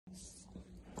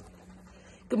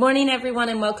Good morning, everyone,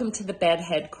 and welcome to the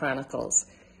Bedhead Chronicles.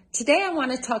 Today, I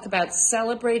want to talk about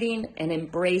celebrating and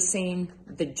embracing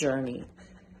the journey.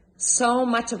 So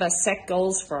much of us set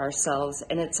goals for ourselves,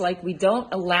 and it's like we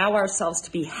don't allow ourselves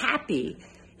to be happy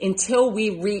until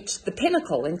we reach the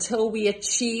pinnacle, until we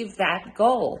achieve that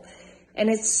goal. And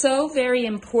it's so very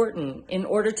important in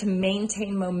order to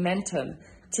maintain momentum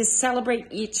to celebrate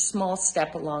each small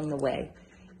step along the way,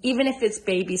 even if it's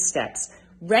baby steps.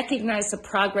 Recognize the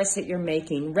progress that you're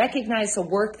making. Recognize the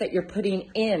work that you're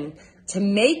putting in to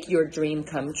make your dream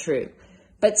come true.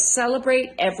 But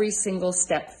celebrate every single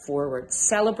step forward.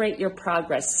 Celebrate your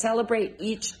progress. Celebrate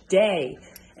each day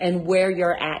and where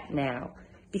you're at now.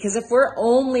 Because if we're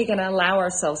only going to allow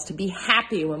ourselves to be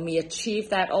happy when we achieve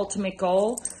that ultimate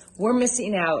goal, we're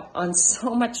missing out on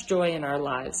so much joy in our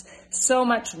lives, so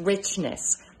much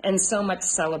richness, and so much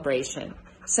celebration.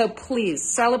 So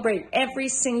please celebrate every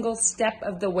single step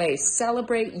of the way.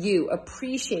 Celebrate you.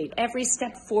 Appreciate every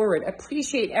step forward.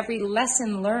 Appreciate every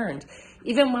lesson learned.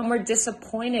 Even when we're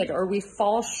disappointed or we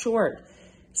fall short,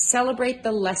 celebrate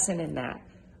the lesson in that.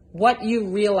 What you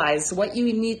realize, what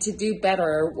you need to do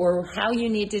better, or how you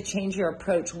need to change your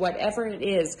approach, whatever it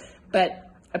is, but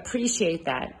appreciate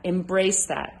that. Embrace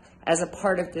that as a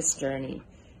part of this journey.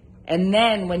 And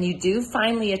then when you do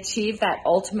finally achieve that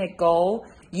ultimate goal,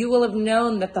 you will have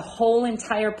known that the whole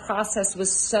entire process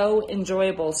was so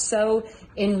enjoyable, so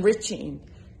enriching.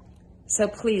 So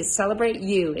please celebrate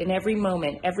you in every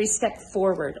moment, every step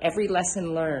forward, every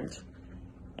lesson learned.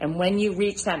 And when you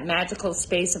reach that magical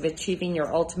space of achieving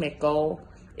your ultimate goal,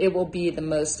 it will be the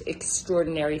most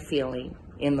extraordinary feeling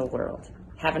in the world.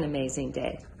 Have an amazing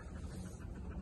day.